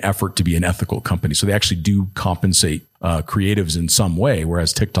make an effort to be an ethical company. So they actually do compensate creatives in some way,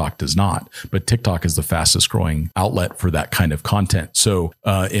 whereas TikTok does not. But TikTok is the fastest growing outlet for that kind of content. So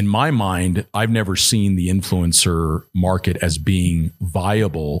in my mind, I've never seen the influencer market as being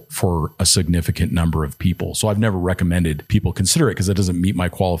viable for a significant number of people. So I've never recommended people consider it because it doesn't meet my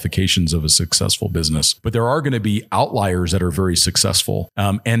qualifications of a successful business. But there are going to be outliers that are very successful.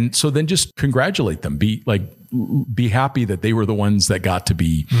 And so then just congratulate them. Be happy that they were the ones that got to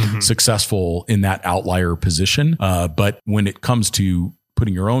be successful in that outlier position. But when it comes to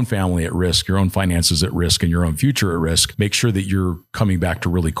putting your own family at risk, your own finances at risk, and your own future at risk, make sure that you're coming back to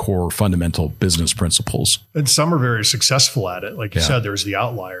really core fundamental business principles. And some are very successful at it. Like you said, there's the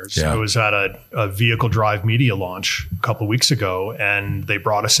outliers. I was at a vehicle drive media launch a couple of weeks ago, and they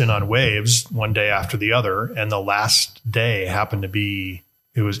brought us in on waves one day after the other. And the last day happened to be,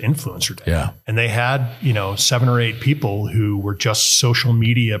 it was influencer day. Yeah. And they had, 7 or 8 people who were just social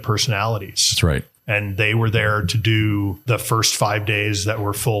media personalities. That's right. And they were there to do the first 5 days that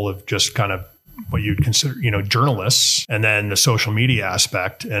were full of just kind of what you'd consider, journalists, and then the social media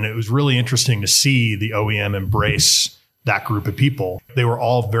aspect. And it was really interesting to see the OEM embrace that group of people. They were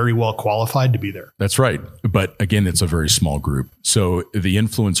all very well qualified to be there. That's right. But again, it's a very small group. So the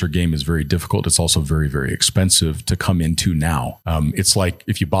influencer game is very difficult. It's also very, very expensive to come into now. It's like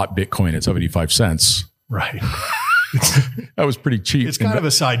if you bought Bitcoin at 75 cents. Right. That was pretty cheap. It's kind of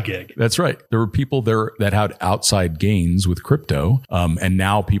a side gig. That's right. There were people there that had outside gains with crypto. And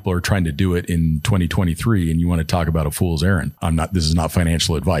now people are trying to do it in 2023. And you want to talk about a fool's errand. This is not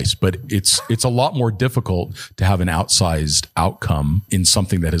financial advice, but it's a lot more difficult to have an outsized outcome in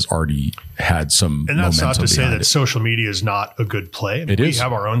something that has already had some momentum. And that's not to say that it. Social media is not a good play. It is. We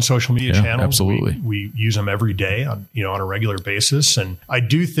have our own social media channels. Absolutely. We use them every day on a regular basis. And I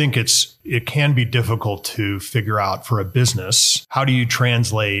do think it can be difficult to figure out for a business, how do you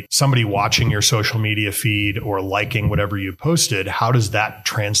translate somebody watching your social media feed or liking whatever you posted? How does that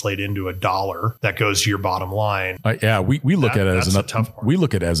translate into a dollar that goes to your bottom line? We look at it as a tough part. We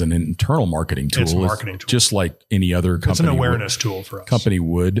look at it as an internal marketing tool. It's a marketing tool, just like any other company. It's an awareness tool for us. Company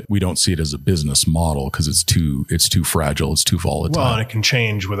would. We don't see it as a business model because it's too fragile. It's too volatile. Well, and it can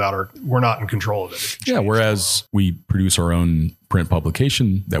change we're not in control of it. Whereas we produce our own print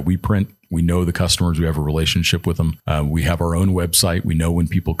publication that we print. We know the customers. We have a relationship with them. We have our own website. We know when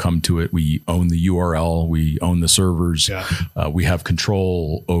people come to it. We own the URL. We own the servers. We have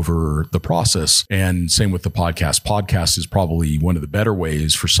control over the process. And same with the podcast. Podcast is probably one of the better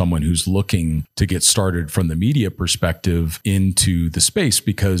ways for someone who's looking to get started from the media perspective into the space,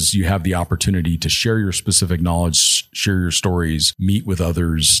 because you have the opportunity to share your specific knowledge, share your stories, meet with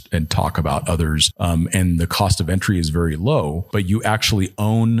others, and talk about others. And the cost of entry is very low, but you actually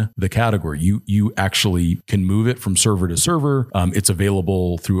own the category. You actually can move it from server to server. It's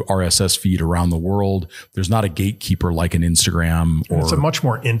available through RSS feed around the world. There's not a gatekeeper like an Instagram. It's a much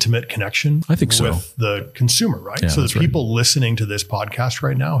more intimate connection. I think so. With the consumer, right? Yeah, so the people listening to this podcast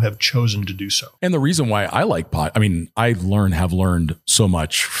right now have chosen to do so. And the reason why I like I have learned so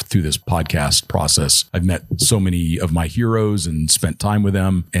much through this podcast process. I've met so many of my heroes and spent time with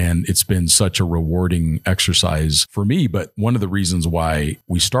them, and it's been such a rewarding exercise for me. But one of the reasons why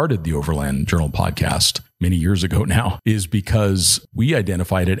we started the Overland Journal podcast many years ago now is because we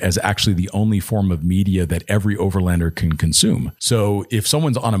identified it as actually the only form of media that every overlander can consume. So if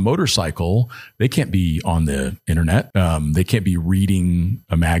someone's on a motorcycle, they can't be on the internet. They can't be reading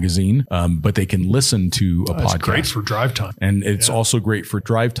a magazine, but they can listen to a podcast. It's great for drive time. And it's also great for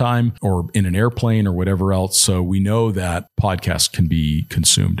drive time or in an airplane or whatever else. So we know that podcasts can be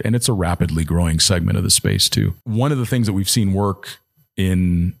consumed, and it's a rapidly growing segment of the space too. One of the things that we've seen work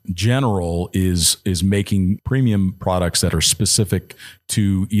in general is making premium products that are specific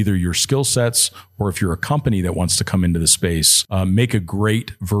to either your skill sets, or if you're a company that wants to come into the space, make a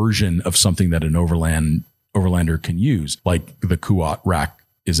great version of something that an overlander can use. Like the Kuat rack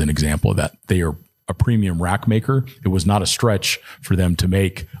is an example of that. They are a premium rack maker. It was not a stretch for them to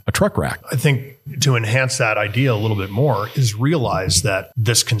make a truck rack. I think to enhance that idea a little bit more is realize that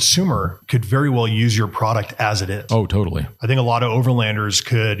this consumer could very well use your product as it is. Oh, totally. I think a lot of overlanders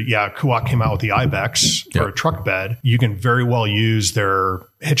could, Kuat came out with the Ibex for a truck bed. You can very well use their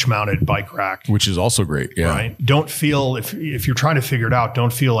hitch mounted bike rack, which is also great. Yeah. Right. Don't feel, if you're trying to figure it out,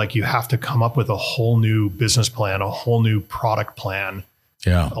 don't feel like you have to come up with a whole new business plan, a whole new product plan.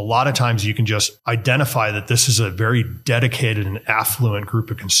 Yeah. A lot of times you can just identify that this is a very dedicated and affluent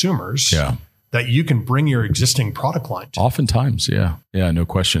group of consumers that you can bring your existing product line to. Oftentimes, yeah. Yeah, no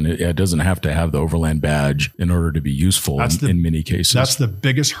question. It doesn't have to have the Overland badge in order to be useful in many cases. That's the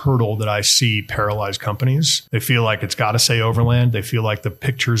biggest hurdle that I see paralyzed companies. They feel like it's got to say Overland. They feel like the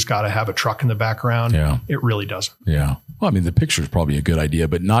picture's got to have a truck in the background. Yeah. It really doesn't. Yeah. Well, the picture is probably a good idea,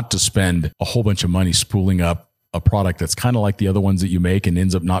 but not to spend a whole bunch of money spooling up a product that's kind of like the other ones that you make and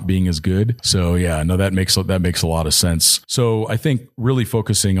ends up not being as good. So yeah, no, that makes a lot of sense. So I think really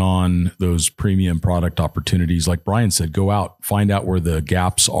focusing on those premium product opportunities, like Brian said, go out, find out where the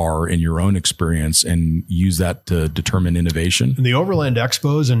gaps are in your own experience and use that to determine innovation. And the Overland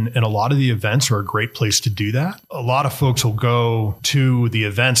Expos and a lot of the events are a great place to do that. A lot of folks will go to the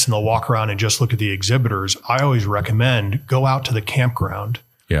events and they'll walk around and just look at the exhibitors. I always recommend go out to the campground.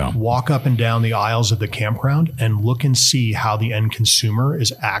 Yeah. Walk up and down the aisles of the campground and look and see how the end consumer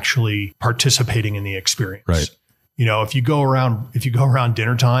is actually participating in the experience. Right. If you go around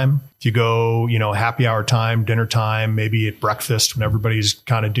dinner time, if you go, happy hour time, dinner time, maybe at breakfast when everybody's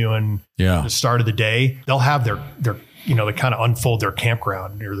kind of doing the start of the day, they'll have their they kind of unfold their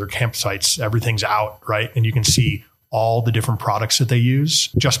campground or their campsites. Everything's out, right? And you can see all the different products that they use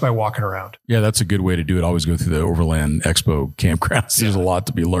just by walking around. Yeah, that's a good way to do it. Always go through the Overland Expo campgrounds. There's a lot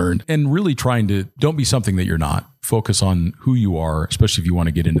to be learned. And really don't be something that you're not. Focus on who you are, especially if you want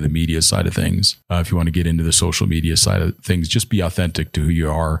to get into the media side of things. If you want to get into the social media side of things, just be authentic to who you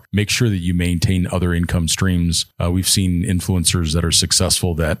are. Make sure that you maintain other income streams. We've seen influencers that are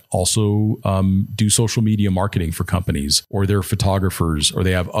successful that also do social media marketing for companies, or they're photographers, or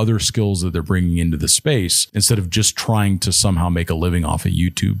they have other skills that they're bringing into the space instead of just trying to somehow make a living off of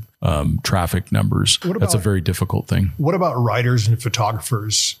YouTube traffic numbers. That's a very difficult thing. What about writers and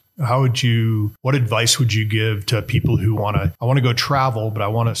photographers? What advice would you give to people who I want to go travel, but I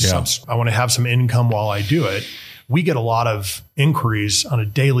want to have some income while I do it? We get a lot of inquiries on a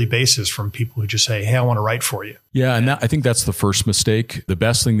daily basis from people who just say, hey, I want to write for you. Yeah. And I think that's the first mistake. The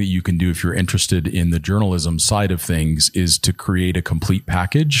best thing that you can do if you're interested in the journalism side of things is to create a complete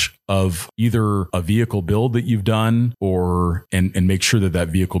package of either a vehicle build that you've done and make sure that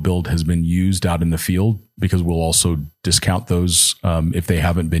vehicle build has been used out in the field, because we'll also discount those if they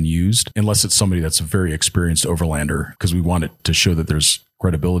haven't been used, unless it's somebody that's a very experienced overlander, because we want it to show that there's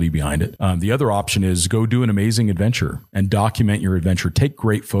credibility behind it. The other option is go do an amazing adventure and document your adventure. Take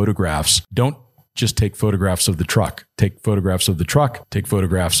great photographs. Don't just take photographs of the truck. Take photographs of the truck. Take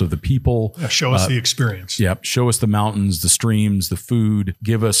photographs of the people. Show us the experience. Yep. Show us the mountains, the streams, the food.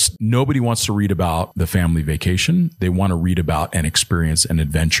 Nobody wants to read about the family vacation. They want to read about an experience, an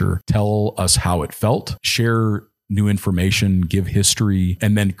adventure. Tell us how it felt. Share new information, give history,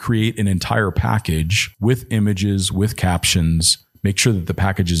 and then create an entire package with images, with captions. Make sure that the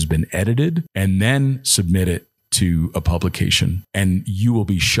package has been edited and then submit it to a publication. And you will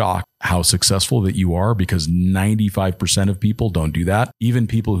be shocked how successful that you are, because 95% of people don't do that. Even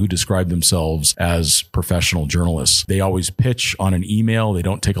people who describe themselves as professional journalists, they always pitch on an email. They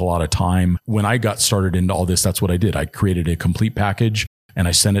don't take a lot of time. When I got started into all this, that's what I did. I created a complete package and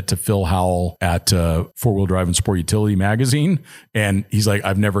I sent it to Phil Howell at Four Wheel Drive and Sport Utility magazine. And he's like,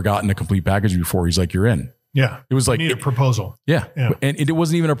 I've never gotten a complete package before. He's like, you're in. Yeah. It was like, you need a proposal. Yeah. And it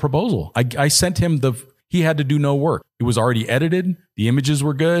wasn't even a proposal. I sent him he had to do no work. It was already edited. The images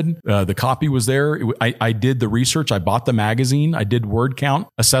were good. The copy was there. I did the research. I bought the magazine. I did word count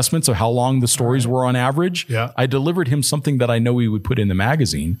assessments of how long the stories were on average. Yeah. I delivered him something that I know he would put in the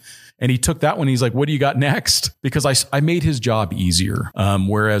magazine. And he took that one. He's like, what do you got next? Because I made his job easier.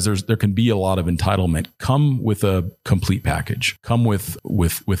 Whereas there can be a lot of entitlement. Come with a complete package. Come with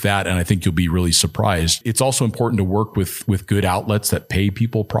that. And I think you'll be really surprised. It's also important to work with good outlets that pay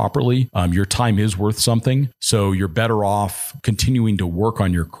people properly. Your time is worth something. So you're better off continuing to work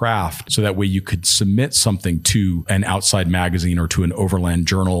on your craft. So that way you could submit something to an outside magazine or to an Overland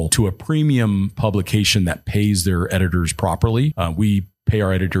journal, to a premium publication that pays their editors properly. We pay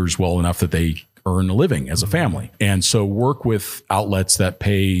our editors well enough that they earn a living as a family. And so work with outlets that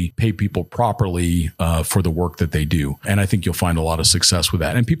pay people properly for the work that they do. And I think you'll find a lot of success with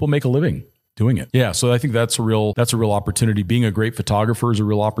that. And people make a living doing it. Yeah. So I think that's a real opportunity. Being a great photographer is a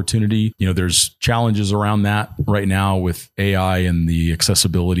real opportunity. There's challenges around that right now with AI and the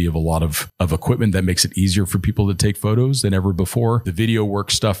accessibility of a lot of equipment that makes it easier for people to take photos than ever before. The video work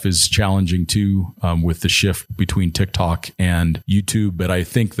stuff is challenging too, with the shift between TikTok and YouTube. But I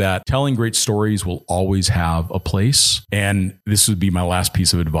think that telling great stories will always have a place. And this would be my last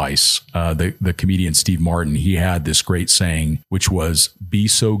piece of advice. The comedian Steve Martin, he had this great saying, which was, be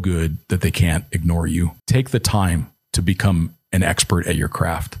so good that they can't ignore you. Take the time to become an expert at your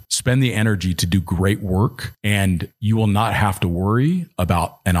craft. Spend the energy to do great work, and you will not have to worry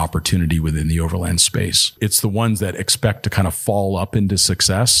about an opportunity within the Overland space. It's the ones that expect to kind of fall up into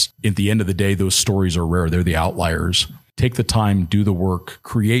success. At the end of the day, those stories are rare. They're the outliers. take the time, do the work,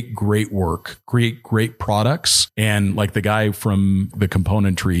 create great products. And like the guy from the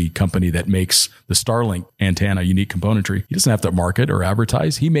componentry company that makes the Starlink antenna, unique componentry, he doesn't have to market or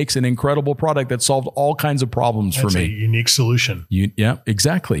advertise. He makes an incredible product that solved all kinds of problems for me. A unique solution. Yeah,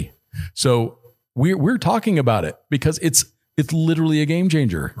 exactly. So we're talking about it because it's literally a game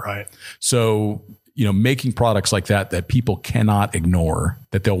changer. Right. So, making products like that people cannot ignore,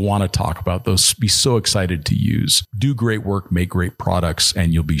 that they'll want to talk about, those be so excited to use. Do great work, make great products,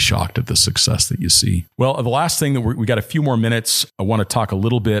 and you'll be shocked at the success that you see. Well, the last thing that we got a few more minutes. I want to talk a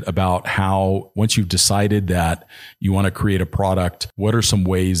little bit about how, once you've decided that you want to create a product, what are some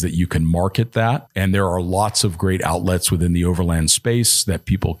ways that you can market that? And there are lots of great outlets within the Overland space that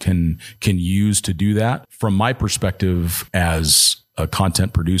people can use to do that. From my perspective as a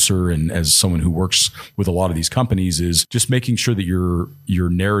content producer and as someone who works with a lot of these companies, is just making sure that your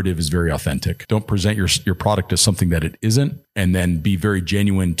narrative is very authentic. Don't present your product as something that it isn't, and then be very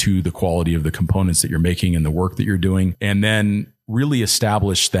genuine to the quality of the components that you're making and the work that you're doing. And then really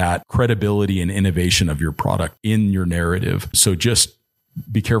establish that credibility and innovation of your product in your narrative. So just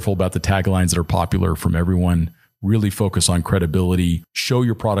be careful about the taglines that are popular from everyone. Really focus on credibility, show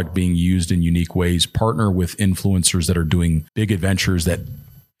your product being used in unique ways, partner with influencers that are doing big adventures that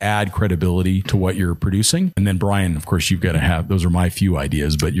add credibility to what you're producing. And then Brian, of course, you've got to have, those are my few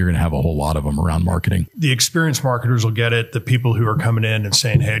ideas, but you're going to have a whole lot of them around marketing. The experienced marketers will get it. The people who are coming in and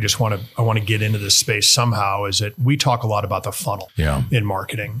saying, hey, I want to get into this space somehow, is that we talk a lot about the funnel in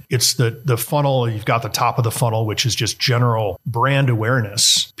marketing. It's the funnel. You've got the top of the funnel, which is just general brand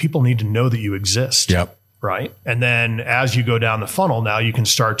awareness. People need to know that you exist. Yep. Right. And then as you go down the funnel, now you can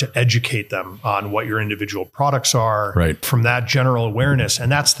start to educate them on what your individual products are. Right. From that general awareness.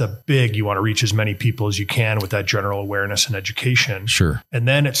 And that's you want to reach as many people as you can with that general awareness and education. Sure. And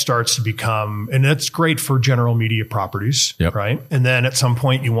then it starts to become, and that's great for general media properties. Yep. Right. And then at some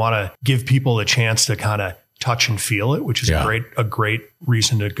point you want to give people a chance to kind of touch and feel it, which is a great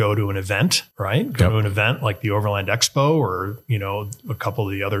reason to go to an event, right? Go to an event like the Overland Expo, or, a couple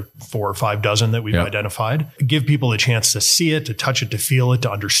of the other 4 or 5 dozen that we've identified. Give people a chance to see it, to touch it, to feel it,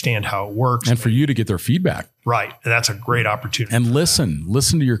 to understand how it works. And for you to get their feedback. Right. And that's a great opportunity. And listen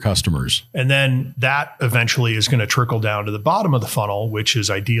to your customers. And then that eventually is going to trickle down to the bottom of the funnel, which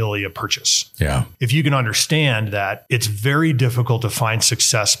is ideally a purchase. Yeah. If you can understand that it's very difficult to find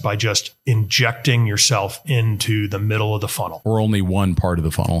success by just injecting yourself into the middle of the funnel. Or only one part of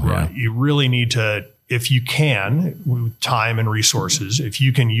the funnel. Right. Yeah. You really need to, if you can, with time and resources, if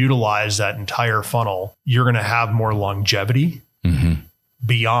you can utilize that entire funnel, you're going to have more longevity. Mm-hmm.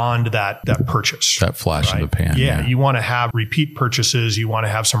 Beyond that purchase. That flash in the pan. Yeah. You want to have repeat purchases. You want to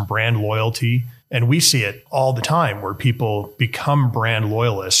have some brand loyalty. And we see it all the time where people become brand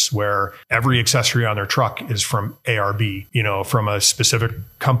loyalists, where every accessory on their truck is from ARB, from a specific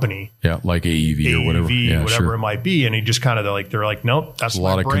company. Yeah, like AEV or whatever. Yeah, whatever it might be. And he just kind of they're like, nope, that's a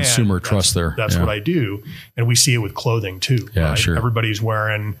lot of brand. consumer trust there. That's what I do. And we see it with clothing too. Yeah, right? sure. Everybody's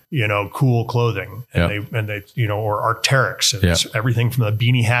wearing, cool clothing, and they or Arc'teryx, and it's everything from the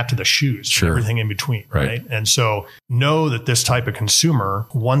beanie hat to the shoes, and everything in between. Right. And so know that this type of consumer,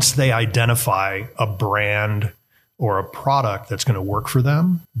 once they identify a brand or a product that's going to work for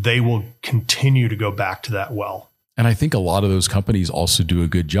them, they will continue to go back to that well. And I think a lot of those companies also do a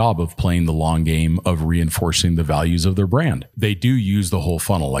good job of playing the long game of reinforcing the values of their brand. They do use the whole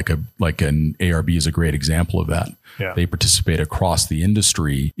funnel, like an ARB is a great example of that. Yeah. They participate across the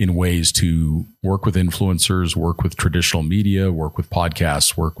industry in ways to work with influencers, work with traditional media, work with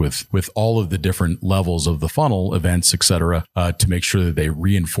podcasts, work with all of the different levels of the funnel, events, et cetera, to make sure that they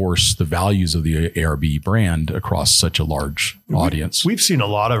reinforce the values of the ARB brand across such a large audience. We've seen a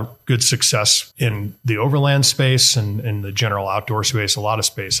lot of good success in the Overland space and in the general outdoor space, a lot of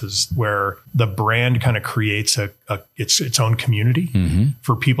spaces where the brand kind of creates its own community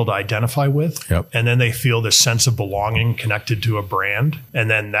for people to identify with. Yep. And then they feel this sense of belonging connected to a brand. And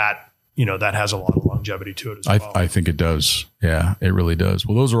then that has a lot of longevity to it as well. I think it does. Yeah, it really does.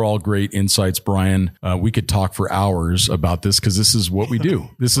 Well, those are all great insights, Brian. We could talk for hours about this because this is what we do.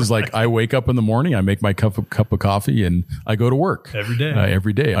 This is like I wake up in the morning, I make my cup of coffee, and I go to work. Every day.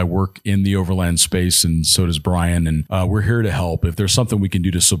 Every day. I work in the Overland space, and so does Brian. And we're here to help. If there's something we can do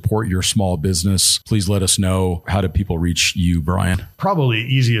to support your small business, please let us know. How do people reach you, Brian? Probably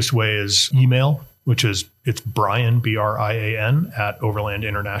the easiest way is email, which is it's Brian, BRIAN, at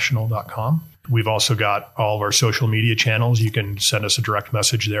overlandinternational.com. We've also got all of our social media channels. You can send us a direct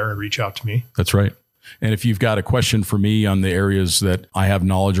message there and reach out to me. That's right. And if you've got a question for me on the areas that I have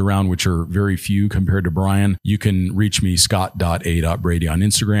knowledge around, which are very few compared to Brian, you can reach me, scott.a.brady on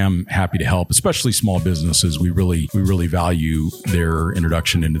Instagram. Happy to help, especially small businesses. We really value their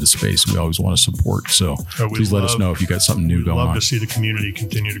introduction into the space. We always want to support. So please let us know if you got something new going on. We'd love to see the community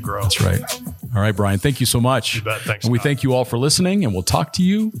continue to grow. That's right. All right, Brian, thank you so much. You bet. Thanks. And we thank you all for listening, and we'll talk to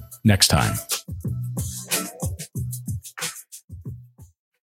you next time.